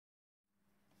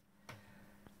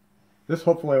This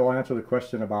hopefully will answer the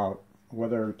question about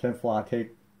whether Teflon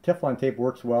tape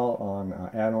works well on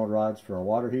anode rods for a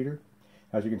water heater.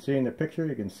 As you can see in the picture,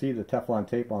 you can see the Teflon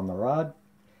tape on the rod,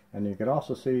 and you can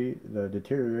also see the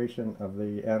deterioration of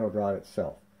the anode rod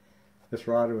itself. This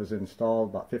rod was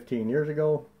installed about 15 years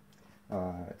ago.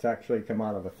 It's actually come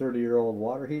out of a 30-year-old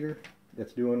water heater.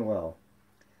 It's doing well.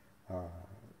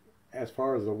 As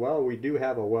far as the well, we do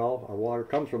have a well. Our water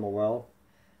comes from a well.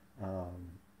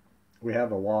 We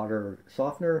have a water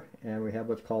softener, and we have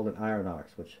what's called an iron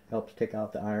ox, which helps take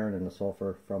out the iron and the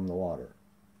sulfur from the water.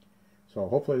 So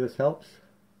hopefully this helps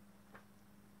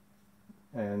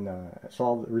and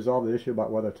resolve the issue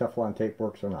about whether Teflon tape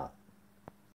works or not.